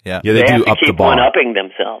to. Yeah, they do have to up keep the bar. one-upping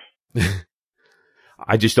themselves.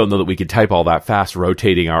 I just don't know that we could type all that fast,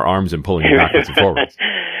 rotating our arms and pulling them backwards and forwards.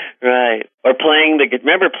 Right. Or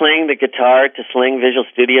remember playing the guitar to Sling Visual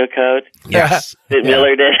Studio Code? Yes. That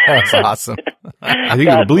Miller did? That was awesome. I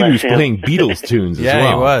believe he was playing Beatles tunes as well.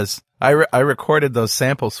 Yeah, he was. I recorded those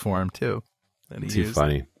samples for him, too. Too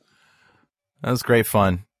funny. That was great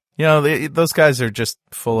fun. Those guys are just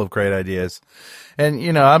full of great ideas. And,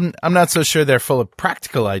 I'm not so sure they're full of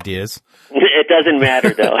practical ideas. It doesn't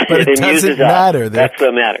matter, though. But it doesn't matter. That's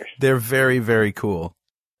what matters. They're very, very cool.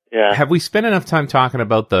 Yeah. Have we spent enough time talking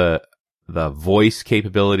about the voice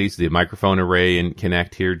capabilities, the microphone array in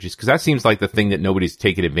Kinect here? Just because that seems like the thing that nobody's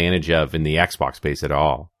taken advantage of in the Xbox space at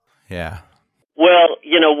all. Yeah. Well,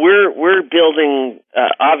 we're building,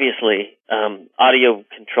 obviously,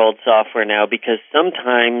 audio-controlled software now because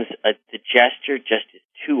sometimes the gesture just is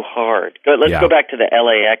too hard. Let's go back to the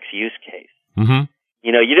LAX use case. Mm-hmm.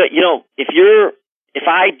 If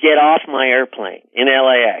I get off my airplane in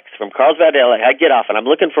LAX, from Carlsbad to LA, I get off and I'm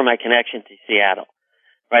looking for my connection to Seattle,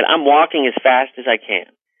 right? I'm walking as fast as I can.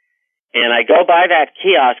 And I go by that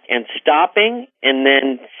kiosk and stopping and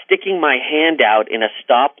then sticking my hand out in a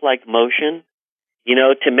stop-like motion,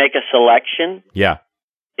 to make a selection. Yeah.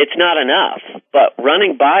 It's not enough. But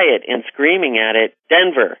running by it and screaming at it,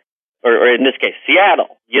 Denver, or in this case,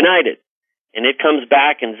 Seattle, United, and it comes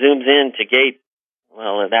back and zooms in to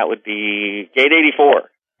that would be gate 84.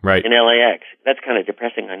 Right. In LAX. That's kind of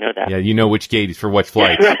depressing, I know that. Yeah, you know which gate is for which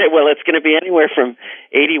flight. Right, well, it's going to be anywhere from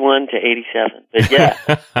 81 to 87. But yeah,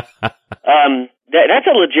 that's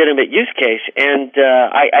a legitimate use case. And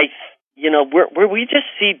where we just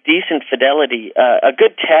see decent fidelity. A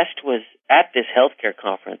good test was at this healthcare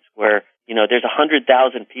conference where, there's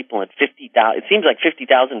 100,000 people and 50,000, it seems like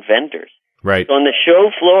 50,000 vendors. Right. So on the show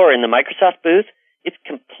floor in the Microsoft booth, it's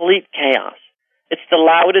complete chaos. It's the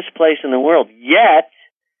loudest place in the world. Yet,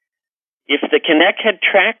 if the Kinect had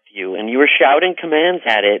tracked you and you were shouting commands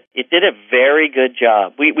at it, it did a very good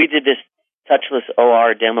job. We did this touchless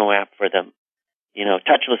OR demo app for them,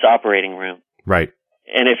 touchless operating room. Right.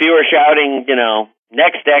 And if you were shouting,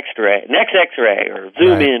 next X-ray, or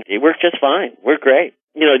zoom in, it worked just fine. Worked great.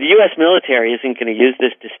 The U.S. military isn't going to use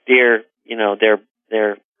this to steer, their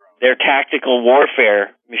tactical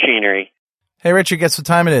warfare machinery. Hey, Richard, guess what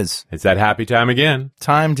time it is? It's that happy time again.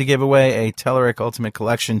 Time to give away a Telerik Ultimate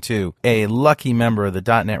Collection to a lucky member of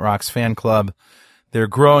the .NET Rocks fan club. They're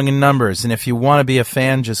growing in numbers, and if you want to be a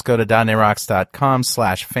fan, just go to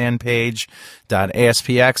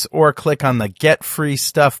 .NETRocks.com/fanpage.aspx or click on the Get Free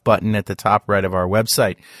Stuff button at the top right of our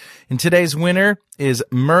website. And today's winner is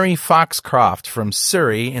Murray Foxcroft from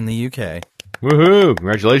Surrey in the UK. Woohoo!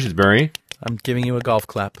 Congratulations, Murray. I'm giving you a golf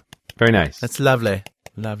clap. Very nice. That's lovely.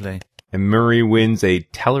 Lovely. And Murray wins a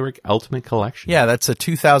Telerik Ultimate Collection. Yeah, that's a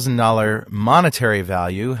 $2,000 monetary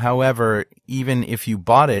value. However, even if you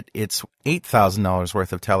bought it, it's $8,000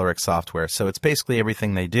 worth of Telerik software. So it's basically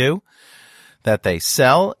everything they do that they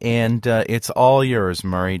sell, and it's all yours,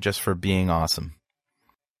 Murray, just for being awesome.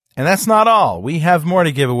 And that's not all. We have more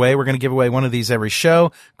to give away. We're going to give away one of these every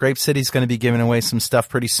show. Grape City's going to be giving away some stuff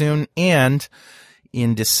pretty soon. And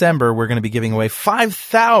in December, we're going to be giving away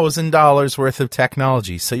 $5,000 worth of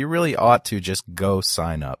technology. So you really ought to just go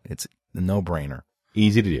sign up. It's a no-brainer.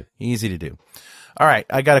 Easy to do. Easy to do. All right.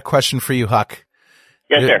 I got a question for you, Huck.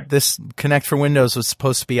 Yes, sir. This Kinect for Windows was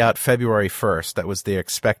supposed to be out February 1st. That was the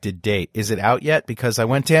expected date. Is it out yet? Because I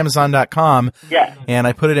went to Amazon.com and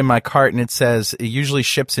I put it in my cart and it says it usually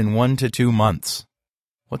ships in 1 to 2 months.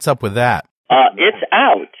 What's up with that? It's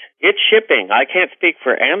out. It's shipping. I can't speak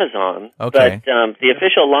for Amazon, Okay. but the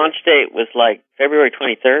official launch date was like February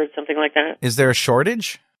 23rd, something like that. Is there a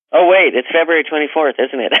shortage? Oh wait, it's February 24th,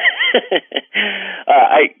 isn't it?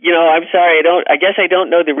 I'm sorry, I guess I don't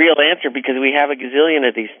know the real answer because we have a gazillion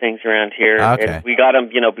of these things around here. Okay. And we got them,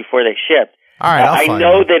 before they shipped. All right, I'll I find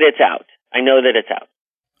know one. that it's out.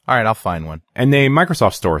 All right, I'll find one. And the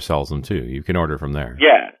Microsoft Store sells them too. You can order from there.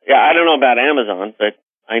 Yeah. I don't know about Amazon, but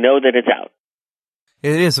I know that it's out.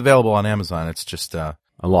 It is available on Amazon. It's just, A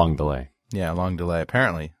long delay. a long delay,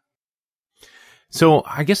 apparently. So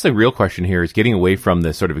I guess the real question here is getting away from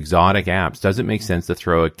the sort of exotic apps. Does it make sense to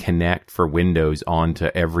throw a Kinect for Windows onto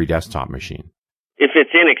every desktop machine? If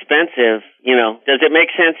it's inexpensive, does it make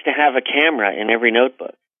sense to have a camera in every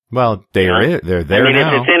notebook? Well, they're there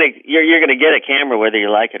now. If it's you're going to get a camera whether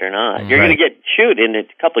you like it or not. You're going to get in a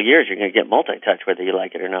couple of years. You're going to get multi-touch whether you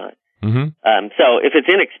like it or not. Mm-hmm. So if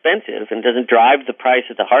it's inexpensive and doesn't drive the price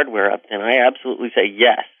of the hardware up, then I absolutely say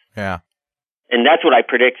yes. Yeah. And that's what I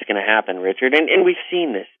predict is going to happen, Richard. And we've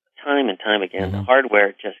seen this time and time again. The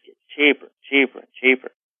hardware just gets cheaper, and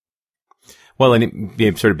cheaper. Well, and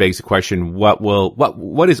it sort of begs the question: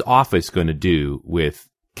 what is Office going to do with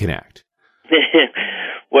Kinect?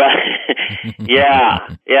 Well, yeah.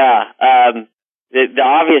 The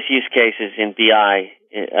obvious use cases in BI,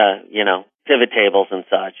 pivot tables and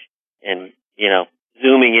such, and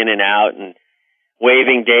zooming in and out and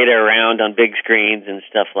waving data around on big screens and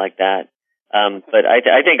stuff like that. But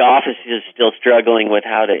I think Office is still struggling with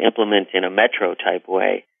how to implement in a Metro type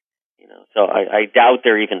way. So I doubt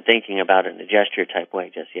they're even thinking about it in a gesture type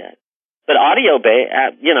way just yet. But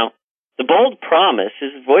the bold promise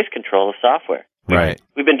is voice control of software. Right.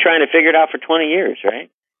 We've been trying to figure it out for 20 years, right?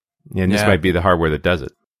 And this might be the hardware that does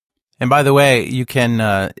it. And by the way, you can,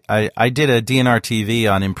 I did a DNR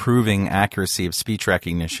TV on improving accuracy of speech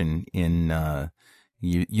recognition in,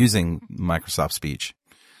 using Microsoft Speech.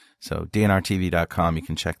 So DNRTV.com, you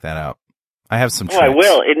can check that out. I have some tricks. I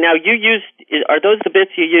will. And now are those the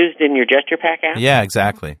bits you used in your Gesture Pack app? Yeah,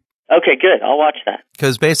 exactly. Okay, good. I'll watch that.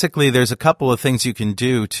 Because basically there's a couple of things you can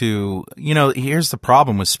do to, here's the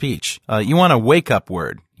problem with speech. You want a wake-up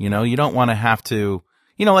word. You don't want to have to,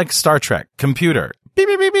 like Star Trek, computer, beep,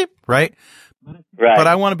 beep, beep, beep, right? Right. But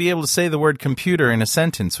I want to be able to say the word computer in a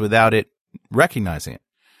sentence without it recognizing it.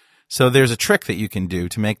 So there's a trick that you can do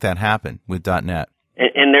to make that happen with .NET.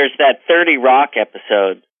 And there's that 30 Rock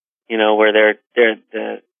episode, where they're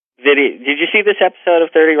the video. Did you see this episode of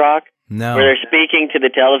 30 Rock? No. Where they're speaking to the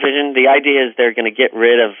television. The idea is they're going to get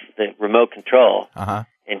rid of the remote control. Uh-huh.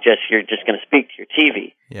 And you're just going to speak to your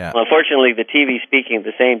TV. Yeah. Well, unfortunately, the TV's speaking at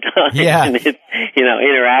the same time. Yeah. And it's,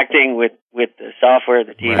 interacting with the software,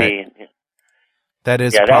 the TV. Right. And, that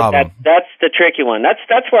is a problem. That's the tricky one.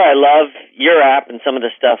 That's where I love your app and some of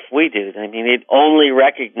the stuff we do. I mean, it only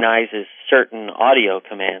recognizes certain audio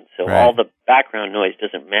commands, so all the background noise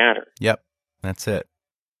doesn't matter. Yep, that's it.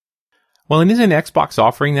 Well, and isn't Xbox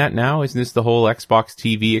offering that now? Isn't this the whole Xbox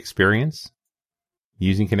TV experience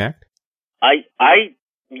using Kinect?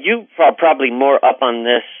 You are probably more up on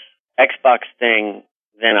this Xbox thing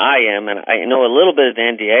than I am, and I know a little bit of the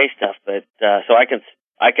NDA stuff, but so I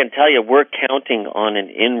can tell you we're counting on an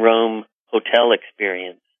in-Rome hotel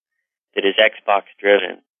experience that is Xbox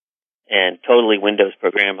driven and totally Windows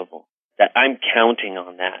programmable. That I'm counting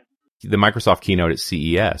on that. The Microsoft keynote at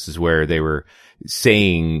CES is where they were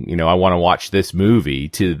saying, I want to watch this movie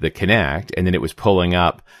to the Kinect, and then it was pulling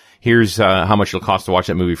up, here's how much it'll cost to watch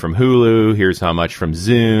that movie from Hulu, here's how much from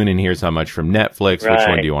Zune, and here's how much from Netflix. Right. Which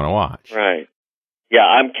one do you want to watch? Right. Yeah,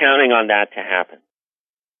 I'm counting on that to happen.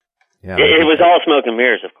 Yeah, it was all smoke and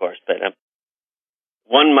mirrors, of course, but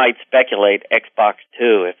one might speculate Xbox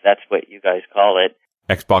 2, if that's what you guys call it,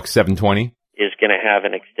 Xbox 720 is going to have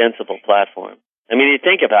an extensible platform. I mean, you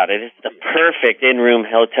think about it, it's the perfect in-room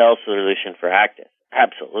hotel solution for Active.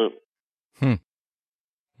 Absolutely.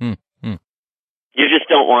 You just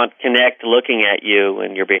don't want Kinect looking at you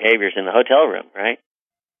and your behaviors in the hotel room, right?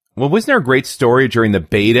 Well, wasn't there a great story during the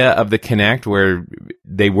beta of the Kinect where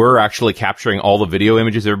they were actually capturing all the video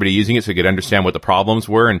images, everybody using it so they could understand what the problems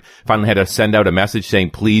were, and finally had to send out a message saying,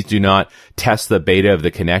 please do not test the beta of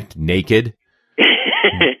the Kinect naked?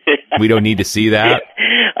 We don't need to see that.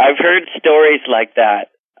 I've heard stories like that.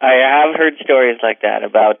 I have heard stories like that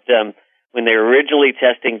about when they were originally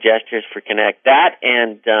testing gestures for Kinect. That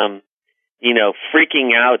and,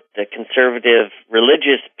 freaking out the conservative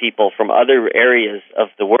religious people from other areas of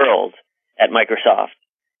the world at Microsoft,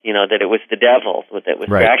 that it was the devil that was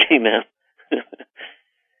tracking them.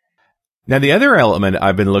 Now, the other element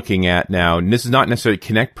I've been looking at now, and this is not necessarily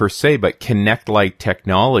Kinect per se, but Kinect-like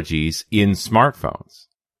technologies in smartphones.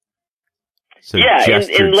 So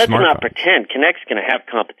and let's not pretend Kinect's going to have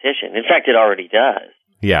competition. In fact, it already does.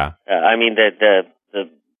 Yeah. The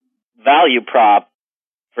value prop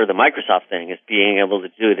for the Microsoft thing is being able to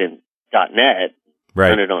do it in .NET,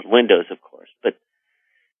 run it on Windows, of course. But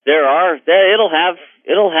it'll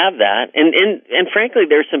have that, and frankly,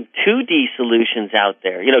 there's some 2D solutions out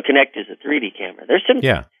there. Kinect is a 3D camera. There's some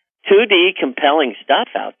 2D compelling stuff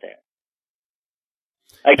out there.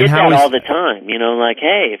 I get that all the time,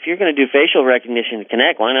 hey, if you're going to do facial recognition in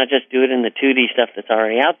Kinect, why not just do it in the 2D stuff that's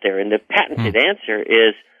already out there? And the patented answer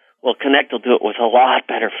is, well, Kinect will do it with a lot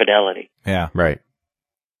better fidelity. Yeah. Right.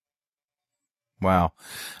 Wow.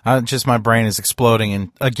 Just my brain is exploding.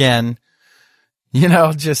 And again,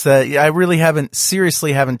 just that I really haven't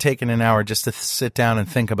taken an hour just to sit down and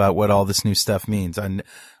think about what all this new stuff means.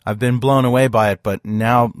 I've been blown away by it, but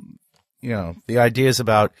now, the ideas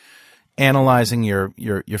about analyzing your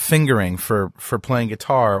fingering for playing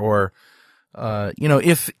guitar, or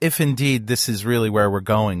if indeed this is really where we're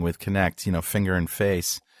going with Kinect, finger and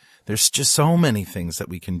face, there's just so many things that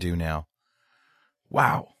we can do now.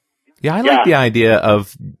 Wow. Yeah, I like the idea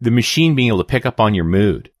of the machine being able to pick up on your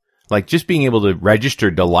mood, like just being able to register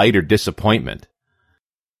delight or disappointment.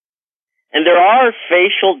 And there are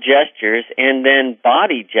facial gestures and then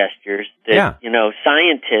body gestures that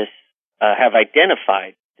scientists have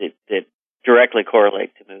identified that directly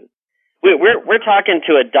correlate to mood. We're talking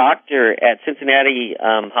to a doctor at Cincinnati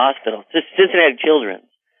Hospital, Cincinnati Children's,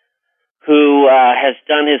 who has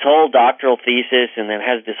done his whole doctoral thesis and then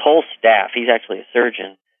has this whole staff. He's actually a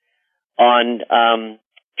surgeon on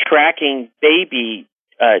tracking baby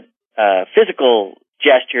physical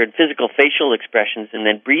gesture and physical facial expressions and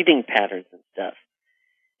then breathing patterns and stuff.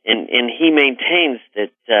 And he maintains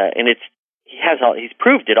that, he's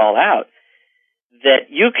proved it all out,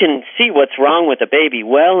 that you can see what's wrong with a baby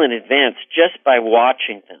well in advance just by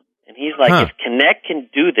watching them. And he's like, if Kinect can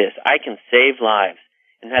do this, I can save lives.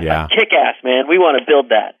 And that's like kick-ass, man. We want to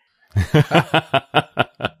build that.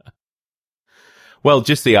 Well,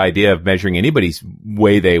 just the idea of measuring anybody's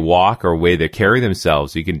way they walk or way they carry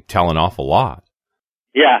themselves, you can tell an awful lot.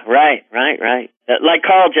 Yeah, right. Like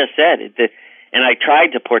Carl just said, and I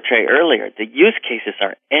tried to portray earlier, the use cases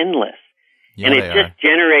are endless. Yeah, and it just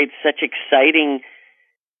generates such exciting,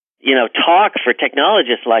 talk for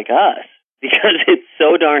technologists like us, because it's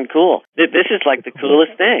so darn cool. This is like the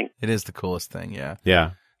coolest thing. It is the coolest thing, yeah.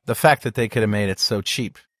 Yeah. The fact that they could have made it so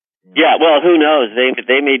cheap. Yeah, well, who knows?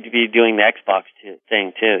 They may be doing the Xbox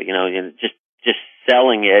thing too. Just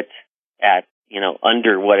selling it at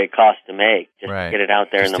under what it costs to make, just to get it out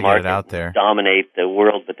there in the market, dominate the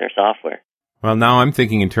world with their software. Well, now I'm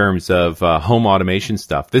thinking in terms of home automation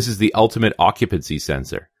stuff. This is the ultimate occupancy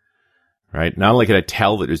sensor, right? Not only can I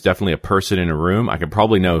tell that there's definitely a person in a room, I can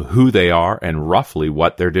probably know who they are and roughly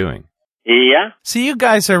what they're doing. Yeah. See, you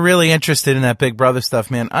guys are really interested in that Big Brother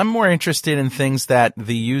stuff, man. I'm more interested in things that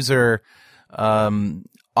the user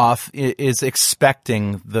is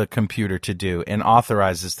expecting the computer to do and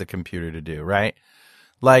authorizes the computer to do, right?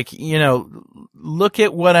 Like, look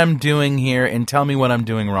at what I'm doing here and tell me what I'm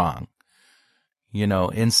doing wrong.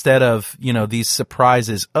 Instead of, these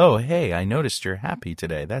surprises. Oh, hey, I noticed you're happy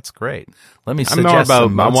today. That's great. Let me suggest I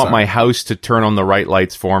want my house to turn on the right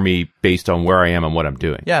lights for me based on where I am and what I'm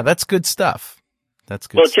doing. Yeah, that's good stuff. That's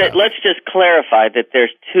good stuff. Let's just clarify that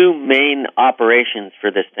there's two main operations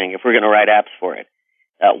for this thing if we're going to write apps for it.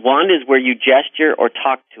 One is where you gesture or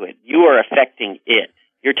talk to it. You are affecting it.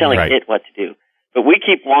 You're telling it what to do. But we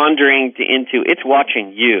keep wandering into it's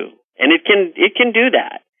watching you. And it can do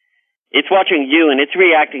that. It's watching you, and it's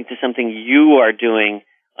reacting to something you are doing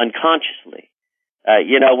unconsciously.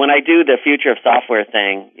 When I do the future of software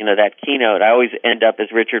thing, that keynote, I always end up,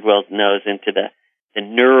 as Richard Wells knows, into the the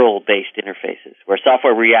neural-based interfaces, where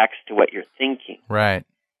software reacts to what you're thinking. Right.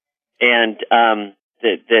 And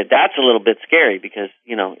that's a little bit scary because,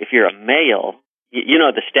 if you're a male, you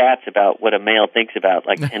know the stats about what a male thinks about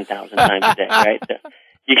like 10,000 times a day, right? So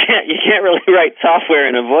you can't really write software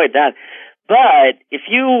and avoid that. But if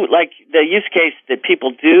you, like the use case that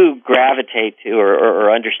people do gravitate to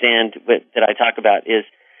or understand that I talk about is,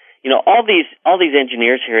 all these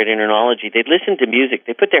engineers here at Internology, they listen to music,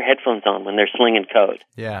 they put their headphones on when they're slinging code.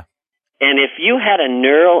 Yeah. And if you had a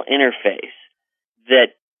neural interface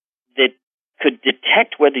that could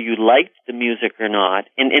detect whether you liked the music or not,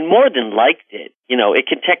 and more than liked it, it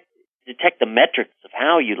can detect the metrics of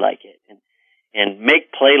how you like it and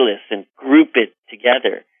make playlists and group it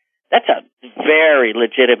together. That's a very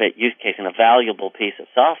legitimate use case and a valuable piece of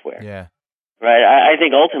software. Yeah. Right? I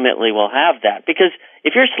think ultimately we'll have that. Because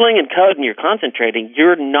if you're slinging code and you're concentrating,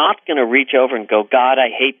 you're not going to reach over and go, God, I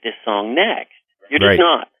hate this song next. You're just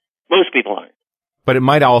not. Most people aren't. But it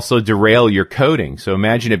might also derail your coding. So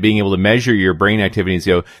imagine it being able to measure your brain activity and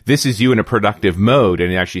go, this is you in a productive mode,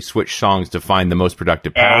 and actually switch songs to find the most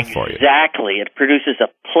productive path for you. Exactly. It produces a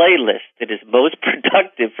playlist that is most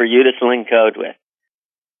productive for you to sling code with.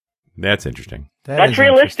 That's interesting. That's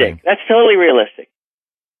realistic. That's totally realistic.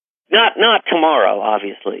 Not tomorrow,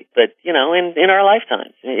 obviously, but, in our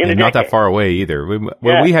lifetimes. And not that far away either.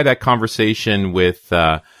 We had that conversation with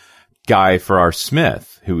Guy Farrar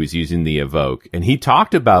Smith, who was using the Evoke, and he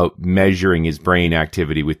talked about measuring his brain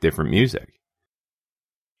activity with different music.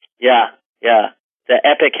 Yeah. The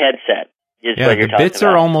Epic headset is what you're talking about. The bits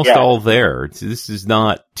are almost all there. This is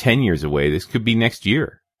not 10 years away. This could be next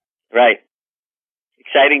year. Right.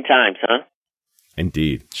 Exciting times, huh?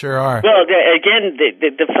 Indeed. Sure are. Well, again,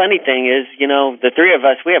 the funny thing is, the three of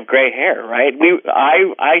us, we have gray hair, right?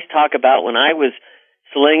 I talk about when I was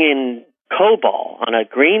slinging COBOL on a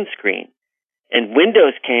green screen, and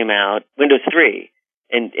Windows came out, Windows 3,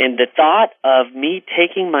 and the thought of me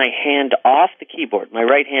taking my hand off the keyboard, my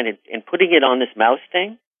right hand, and putting it on this mouse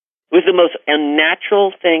thing was the most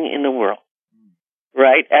unnatural thing in the world.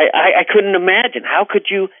 Right? I couldn't imagine. How could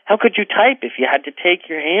you type if you had to take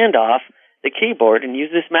your hand off the keyboard and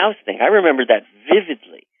use this mouse thing? I remember that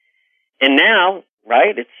vividly. And now,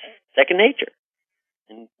 right, it's second nature.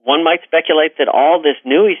 And one might speculate that all this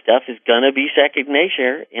newy stuff is going to be second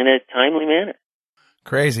nature in a timely manner.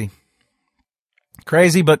 Crazy,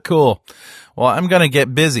 but cool. Well, I'm going to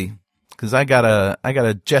get busy because I got a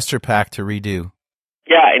gesture pack to redo.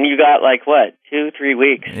 Yeah, and you got 2-3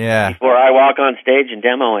 weeks before I walk on stage and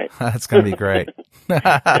demo it. That's going to be great.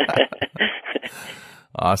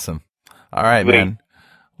 Awesome. All right, man.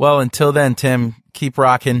 Well, until then, Tim, keep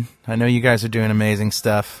rocking. I know you guys are doing amazing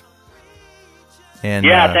stuff. And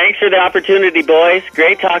thanks for the opportunity, boys.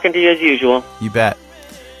 Great talking to you as usual. You bet.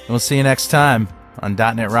 And we'll see you next time on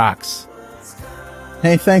 .NET Rocks.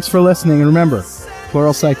 Hey, thanks for listening. And remember,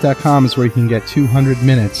 pluralsight.com is where you can get 200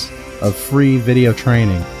 minutes of free video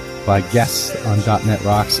training by guests on .NET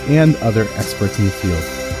Rocks and other experts in the field.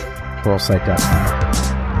 pluralsight.com.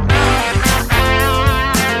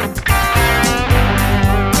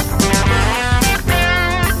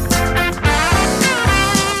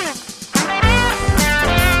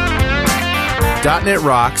 .NET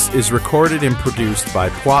Rocks is recorded and produced by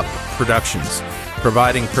PWOP Productions,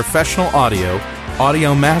 providing professional audio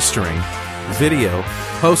mastering, video,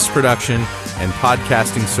 post-production, and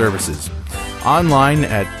podcasting services. Online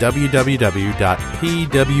at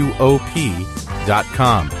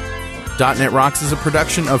www.pwop.com. .NET Rocks is a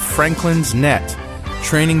production of Franklin's Net,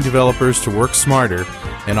 training developers to work smarter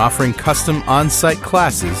and offering custom on-site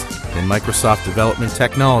classes in Microsoft development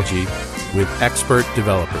technology with expert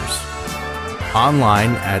developers.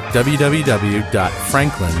 Online at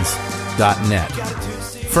www.franklins.net.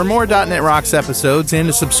 For more .NET Rocks episodes and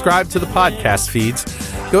to subscribe to the podcast feeds,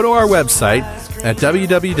 go to our website at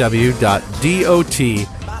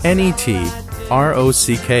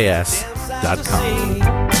www.dotnetrocks.com.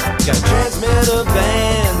 Got transmitter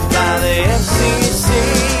banned by the FCC.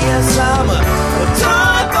 Yes, I'm a